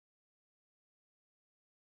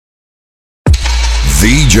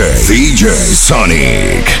DJ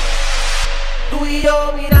Sonic. Tú y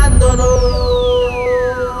yo mirándonos,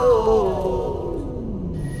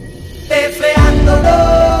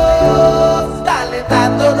 deseándonos,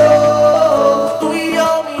 calentándonos. Tú y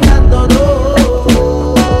yo mirándonos,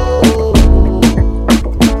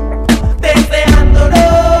 deseándonos,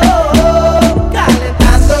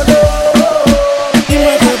 calentándonos.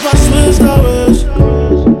 Dime qué pasó esta vez,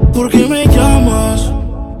 ¿por qué me llamas?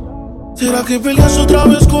 ¿Será que peleas otra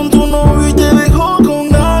vez con tu novio y te dejó con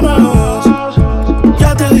ganas?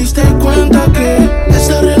 Ya te diste cuenta que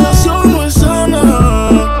esta relación no es sana.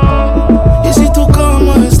 Y si tu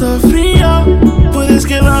cama está fría, puedes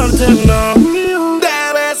quedarte en la mía.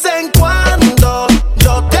 De vez en cuando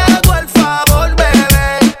yo te hago el favor,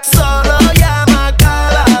 bebé. Solo llama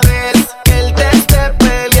cada vez que él te esté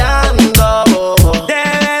peleando. De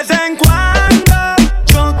vez en cuando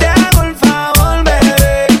yo te hago el favor,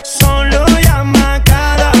 bebé. Solo llama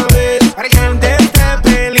cada vez que él te esté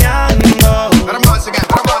peleando.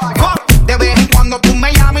 De vez en cuando tú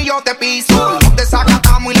me llamas y yo te piso. No te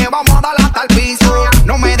sacatamos y le vamos a dar hasta el piso.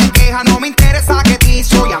 No me des queja, no me interesa que te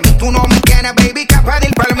hizo. Y a mí tú no me tienes, baby, que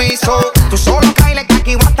pedir permiso. Tú solo caile que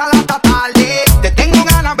aquí va hasta la tarde. Te tengo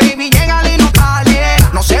ganas, baby, llégale y no tarde.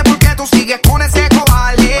 No sé por qué tú sigues con ese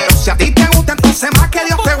cobarde, pero si a ti te gusta, entonces más que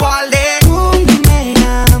Dios te guarde. Tú me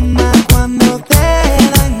llamas cuando te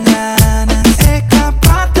dan ganas.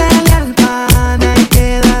 Escapátele al pana y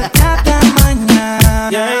quédate hasta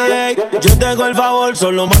mañana. Yo te hago el favor,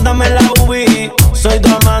 solo mándame la UBI. Soy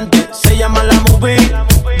tu amante, se llama la movie.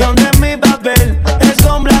 Donde mi papel es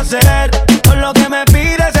complacer por lo que me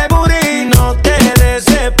pide ese booty. No te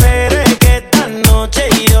desesperes que esta noche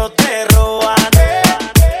yo te robaré.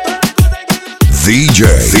 DJ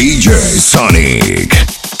Sonic.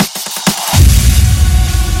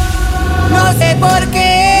 No sé por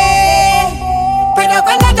qué, pero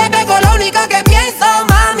cuando te pego lo único que pienso,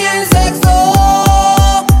 mami, en sexo.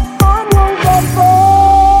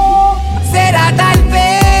 Será tal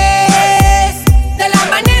vez de la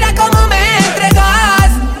manera como me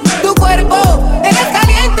entregas tu cuerpo, eres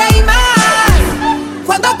caliente y más.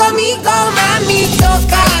 Cuando conmigo, mami,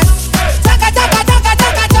 tocas, chaca, chaca, chaca,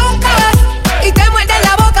 chaca, chocas. Y te muerdes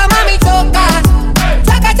la boca, mami, chocas.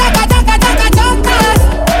 Chaca, chaca, chaca, chaca, chocas.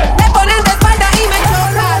 Te pones de espalda y me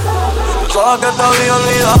chocas. Pensaba que te había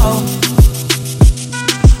olvidado,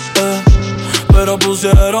 pero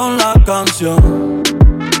pusieron la canción.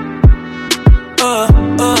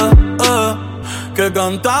 Que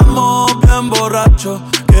cantamos bien borracho,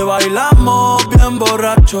 que bailamos bien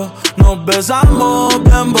borracho, nos besamos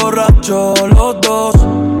bien borracho los dos.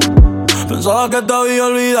 Pensaba que te había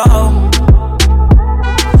olvidado,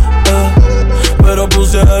 pero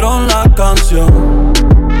pusieron la canción.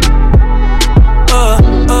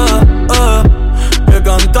 Que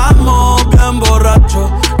cantamos bien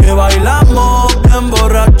borracho, que bailamos bien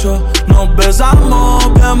borracho, nos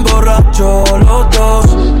besamos bien borracho los dos.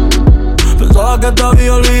 Pensaba que te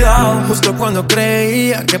había olvidado, justo cuando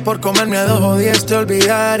creía que por comerme a 2 o 10 te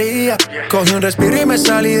olvidaría. Cogí un respiro y me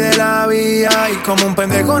salí de la vía, y como un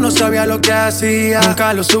pendejo no sabía lo que hacía.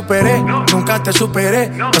 Nunca lo superé, nunca te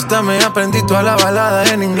superé, hasta me aprendí toda la balada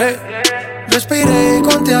en inglés. Respiré y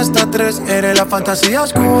conté hasta 3, eres la fantasía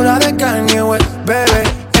oscura de Kanye West, bebé.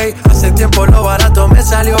 Ey, hace tiempo lo barato me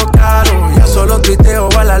salió caro, ya solo tuiteo,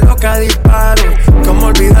 a la loca disparo. Cómo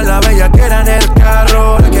olvidar la bella que era en el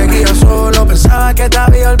carro, la que guía solo, pensaba que te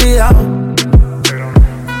había olvidado.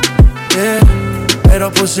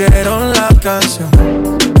 Pero pusieron la canción,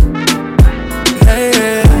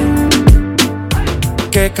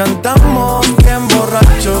 que cantamos bien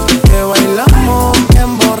borrachos, que bailamos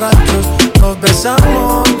bien borrachos, nos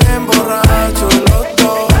besamos bien borrachos los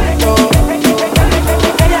dos.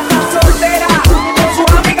 Ella está soltera, con su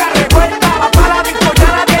amiga revuelta. Va para la disco, ya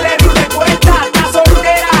nadie le rinde cuenta. Está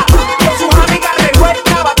soltera, con sus amigas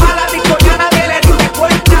revuelta. Va para la disco, ya nadie le rinde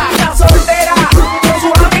cuenta. Está soltera, con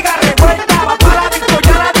sus amigas revuelta. Va para la disco,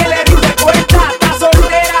 ya nadie le rinde cuenta. Está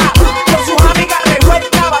soltera, con sus amigas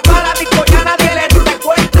revuelta. Va para la disco, ya nadie le rinde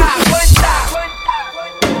cuenta.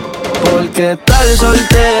 Porque tal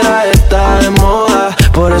soltera está de moda,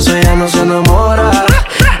 por eso ya no se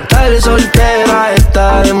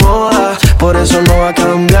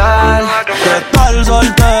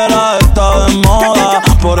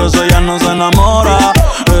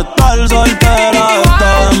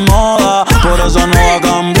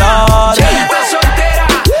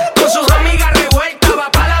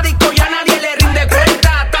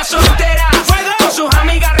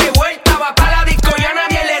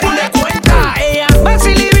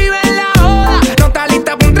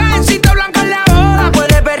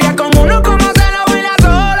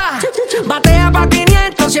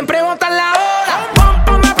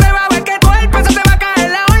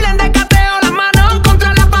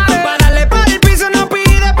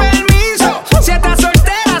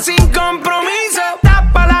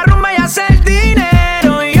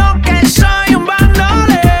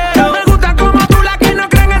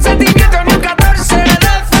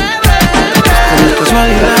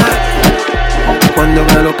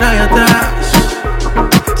pensando en lo que hay atrás.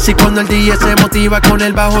 Si cuando el DJ se motiva con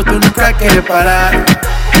el bajo, tú nunca quieres parar.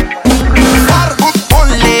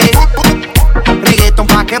 Ponle reggaeton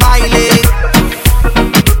pa' que baile,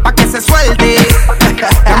 pa' que se suelte.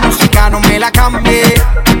 La música no me la cambie.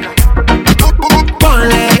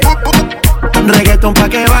 Ponle reggaeton pa'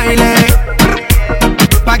 que baile,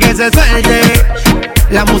 pa' que se suelte.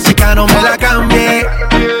 La música no me la cambie.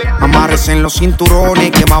 Amárrese en los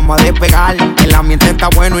cinturones que vamos a despegar. El ambiente está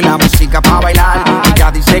bueno y la música pa' bailar.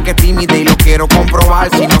 Ella dice que es tímida y lo quiero comprobar.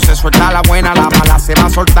 Si no se suelta la buena, la mala se va a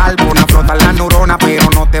soltar. Pon a flotar la neurona, pero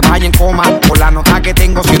no te vayas en coma. Por la nota que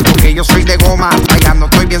tengo siento que yo soy de goma. Bailando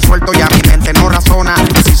estoy bien suelto, ya mi mente no razona.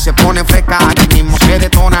 Si se pone fresca, aquí mismo se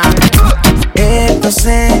detona. Esto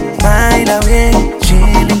se baila bien,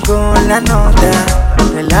 chilling con la nota.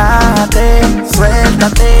 Relájate,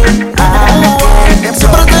 suéltate,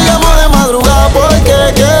 siempre te llamo de madrugada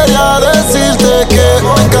porque quería decirte que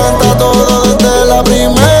me encanta todo desde la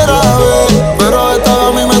primera vez. Pero esta vez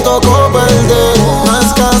a mí me tocó perder. No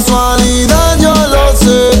es casualidad, yo lo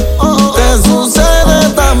sé. Te sucede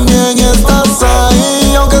también, estás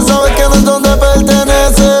ahí. Aunque sabes que no es donde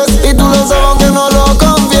perteneces. Y tú lo sabes aunque no lo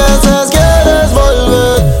confieses. Quieres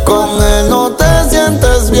volver, con él no te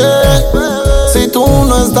sientes bien. Si tú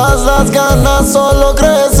no estás, las ganas solo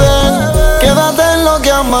crecen. Quédate en lo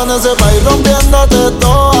que amanece pa' ir rompiéndote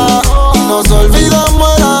toda. Y nos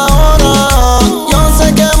olvidamos el ahora. Yo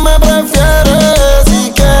sé que me prefieres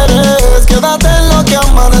si quieres. Quédate en lo que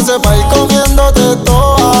amanece pa' ir comiéndote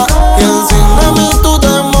toda. Y encima de mí tú te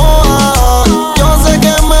mojas. Yo sé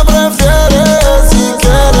que me prefieres si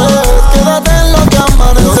quieres. Quédate en lo que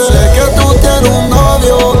amanece. Yo sé que tú tienes un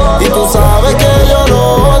novio y tú sabes que yo lo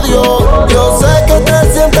odio. Yo sé que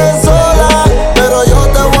te sientes sola, pero yo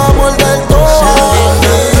te voy a morder toda.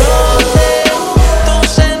 Tus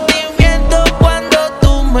sentimientos cuando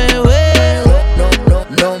tú me ves.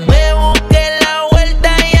 No me busques la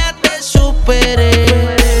vuelta, ya te superé.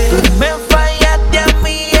 Tú me fallaste a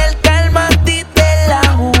mí, el karma a ti te la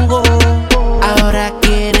jugó. Ahora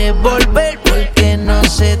quieres volver porque no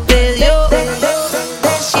se te dio.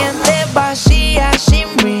 Te sientes vacía sin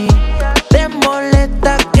mí. Te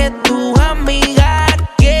molesta que tus amigas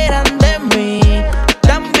quieran de mí.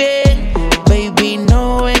 También, baby,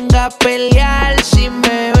 no venga a pelear si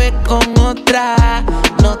me ves con otra.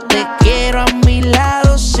 No te quiero a mi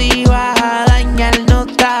lado si vas a dañar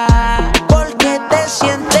nota. Porque te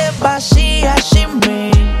sientes vacía sin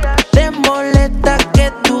mí. Te molesta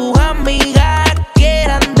que tus amigas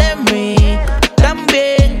quieran de mí.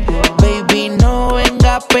 También, baby, no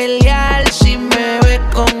venga a pelear si me ves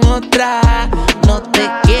con otra. No te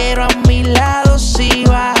quiero a mi lado si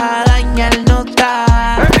vas a dañar nota.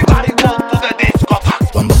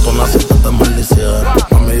 Cuando tú naciste te maldicieron.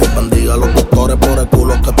 Mami, Dios bendiga a los doctores por el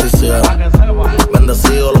culo que te hicieron.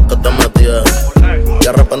 Bendecido los que te metieron. Y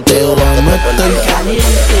arrepentido los que me perdieron.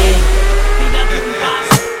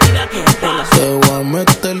 Te voy a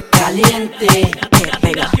meter Caliente,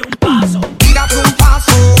 pégate un paso. Tírate un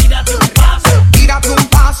paso, Tírate un paso, tírate un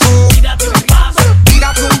paso, tírate un paso,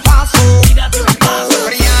 tírate un paso. tírate un paso.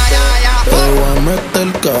 Ya. te voy a meter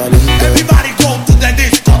caliente. Everybody go to the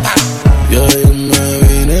discotheque. Y ahí me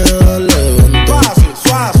vine al evento.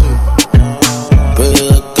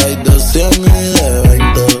 Pide que hay de 100 y de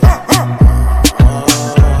 20.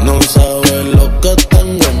 No sabes lo que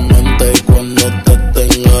tengo en mente. Y cuando te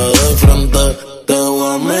tenga de frente, te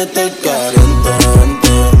voy a meter caliente.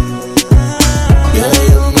 Y ahí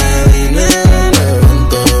me vine al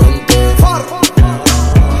evento.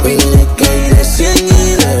 Pide que hay de 100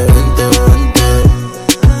 y de 20.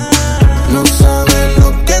 No sabes lo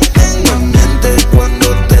que tengo en mente. Y cuando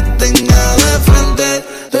te tenga de frente,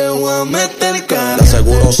 te voy a meter cara. De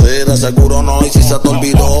seguro sí, de seguro no. Y si se te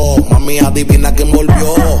olvidó, mami, adivina quién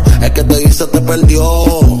volvió. El que te hice te perdió.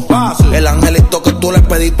 El angelito que tú le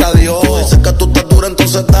pediste a Dios. Dices que tú estás dura,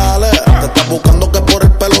 entonces dale. Te estás buscando que por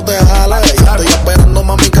el pelo te jale. Y estoy esperando,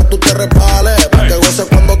 mami, que tú te resbales. Para que goces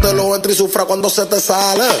cuando te lo entre y sufra cuando se te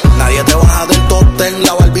sale. Nadie te baja del top ten.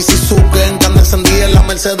 La Barbie Suzuki, que anda encendida en la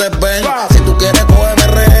Mercedes-Benz. Si tú quieres, cógeme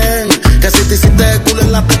rehén. Que si te hiciste el culo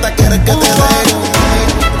en la teta, quieres que te den.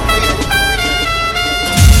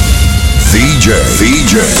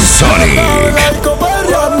 DJ Sonic.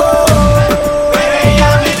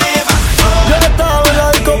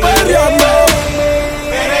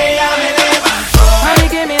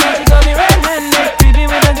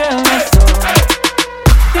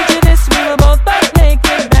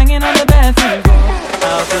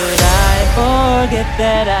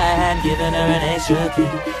 That I had given her an extra key.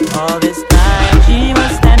 All this time she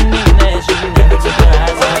was standing there, she never took her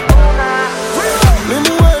eyes off.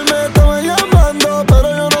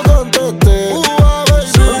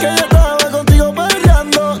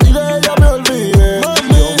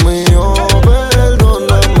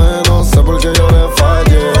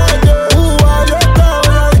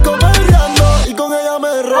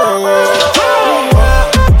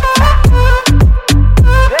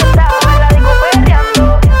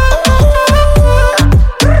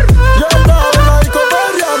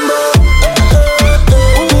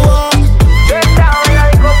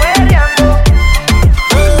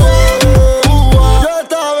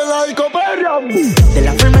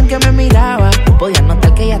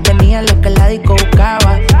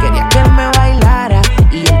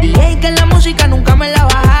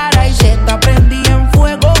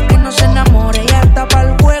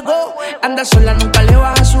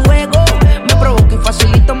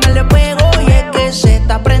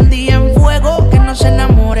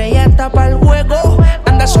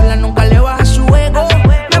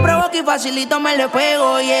 facilito me le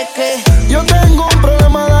pego. Y es que yo tengo un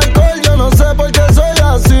problema de alcohol, yo no sé por qué soy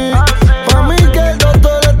así. Pa' mí que el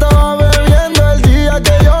doctor estaba bebiendo el día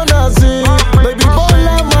que yo nací. Baby, pon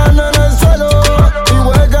la mano en el suelo y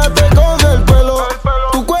huégate con el pelo.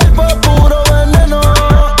 Tu cuerpo es puro veneno,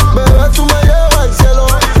 bebé, tú me llevas al cielo.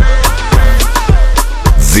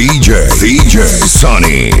 DJ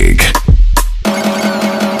Sonic.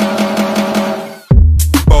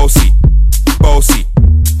 Bossy,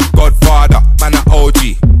 Godfather, man a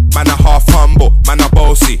OG, man a half humble, man a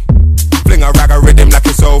bossy. Fling a rag a rhythm like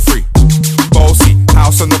it's all free. Bossy,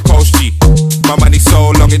 house on the coast G. My money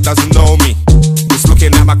so long it doesn't know me. It's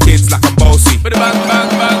looking at my kids like I'm bossy. Bang, bang,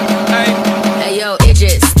 bang, hey. Hey yo,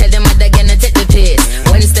 Idris, tell them what they're gonna take the piss.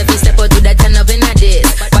 When step out to that turn up in a diss.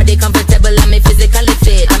 Body comfortable, I'm physically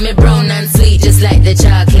fit. I'm brown and sweet, just like the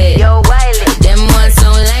chocolate. Yo, Wiley, them ones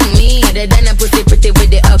sound like me. Other than a pussy pretty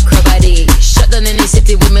with the upper body. Shut down in the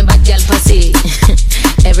city with me bad gal pussy.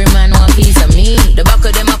 Every man want piece of me. The back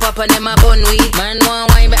of them a pop and them a bun weed. Man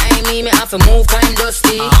want wine behind me have to move kind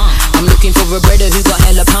dusty. I'm looking for a brother who got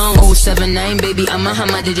hella pound. 079 baby, I'm a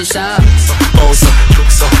hammer, did you shop? Bounce up,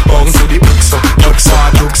 jukes up, bounce to the books up, jukes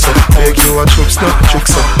up, jukes up. Make you a chups now,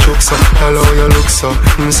 jukes up, jukes up. Hello, you look so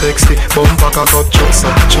sexy. Bumper cock up, jukes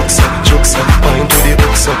up, jukes up, jukes up. Wine to the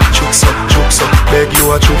books up, jukes up, jukes up. Make you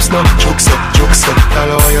a chups now, jukes up, jukes up.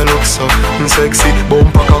 Hello, you look so sexy.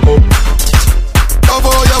 Bumper cock up. Love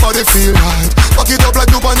how your body feel right. Back it up like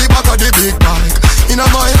you on the back of the big bike. Inna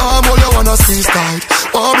my arm, all you wanna squeeze tight.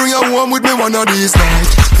 Wanna bring you home with me one of these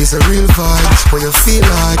nights. It's a real vibe, what you feel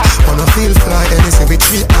like. Wanna feel fly, anything with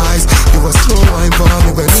 3 eyes. You a slow wine for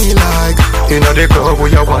me when me like. Inna the club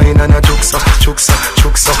with your wine and a jukes up, jukes up,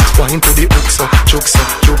 jukes up. Wine to the hooks up, jukes up,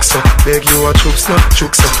 jukes up. Beg you a chups now,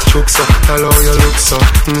 jukes up, jukes up. Hello, you look so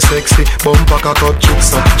sexy. Bumper cock up,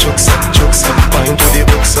 jukes up, jukes up, jukes up. Wine to the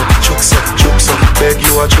hooks up, jukes up, jukes up. Beg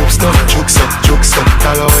you a chups now, jukes up, jukes up.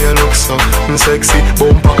 Hello, you look so sexy.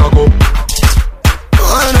 Bumper cock up.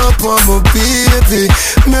 Wind up on my baby,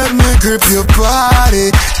 make me grip your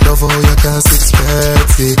body. Love how you can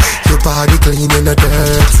 630. Your body clean and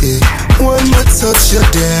dirty. When you touch you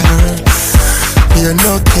there, you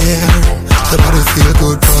no care. The body feel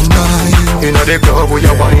good for mine. Inna the club with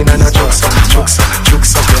your wine and a jukes up, jukes up,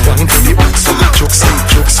 jukes up. Wine to the hooks up, jukes up,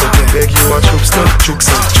 jukes up. Beg you a chups now,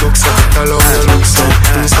 jukes up, jukes up. Hello, you look so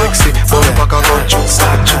sexy. Bumper cock up, jukes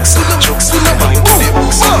up, jukes up, jukes up. Wine to the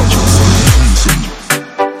hooks up, jukes up.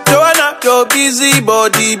 Joanna, your busy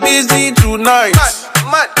body busy tonight.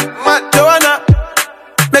 Mad. Joanna,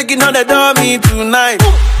 making all the dummy tonight.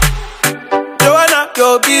 Joanna,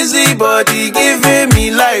 your busy body giving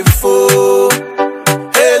me life, oh,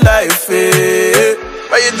 hey life, hey.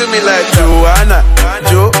 Why you do me like Joanna,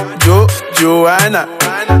 Joanna?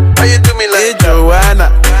 Why you do me like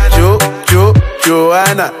Joanna,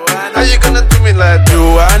 Joanna? How you gonna do me like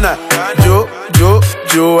Joanna,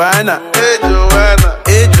 Joanna?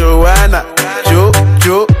 Hey Joanna,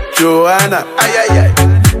 Joanna? Ay.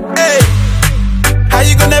 Hey, how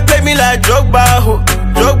you gonna play me like Drogba, ho?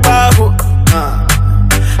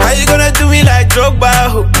 How you gonna do me like Drogba,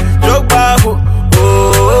 ho?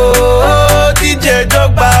 Oh, DJ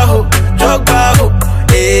Drogba, ho.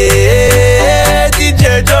 Hey,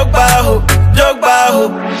 DJ Drogba, ho.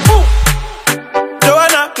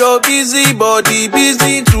 Joanna, your busy body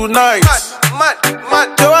busy tonight. Mad.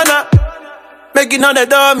 Joanna, making all the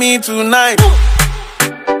dummy tonight.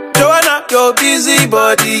 Joanna, your busy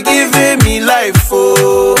body giving me life,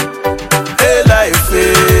 oh, hey life,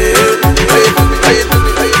 hey.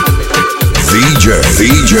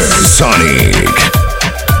 DJ Sonic.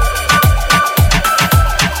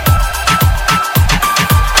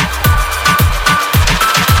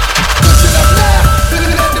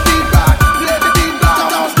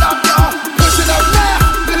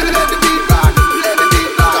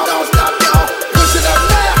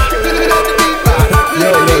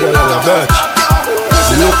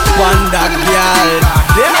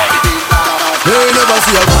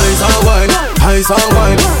 Ice and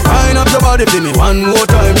wine, wine up your body for me one more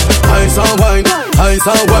time. Ice and wine,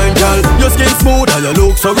 girl. Your skin smooth and you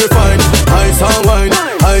look so refined. Ice and wine,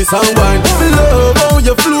 love how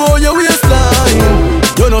you flow your waistline.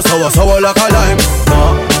 You know sour like a lime.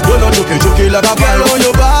 You know juky like a girl on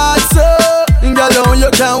your body so. Girl on you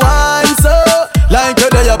can wine so. Like you're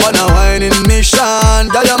there upon a whining mission.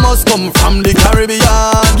 Girl you must come from the Caribbean.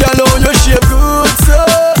 Girl on your shape good so.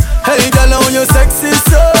 Hey girl on you sexy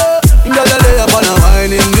so. Girl, you lay up on a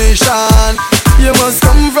whining nation. You must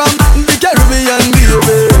come from the Caribbean,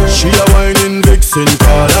 baby. She a whining vixen,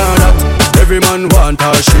 call her that. Every man want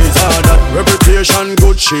her, she's all that. Reputation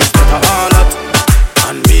good, she's got a all that.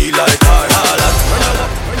 And me like her.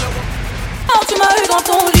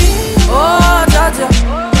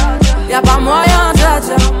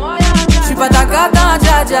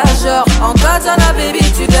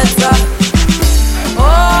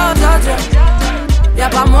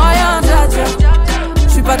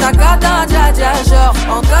 genre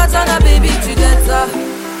en katana baby tu dettes ça.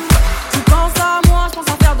 Tu penses à moi, je pense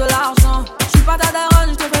à faire de l'argent. Je suis pas ta daronne,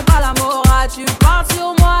 je te fais pas la morale. Tu parles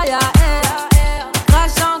sur moi, y'a air.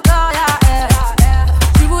 Crash encore, y'a air.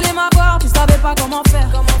 Tu voulais m'avoir, tu savais pas comment faire.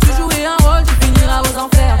 Tu jouais un rôle, tu finiras aux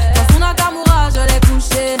enfers. Dans son Nakamura, je l'ai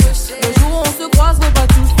couché. Le jour où on se croise, faut pas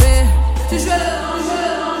tout faire. Tu jouais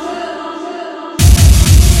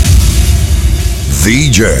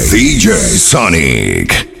DJ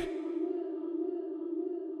Sonic.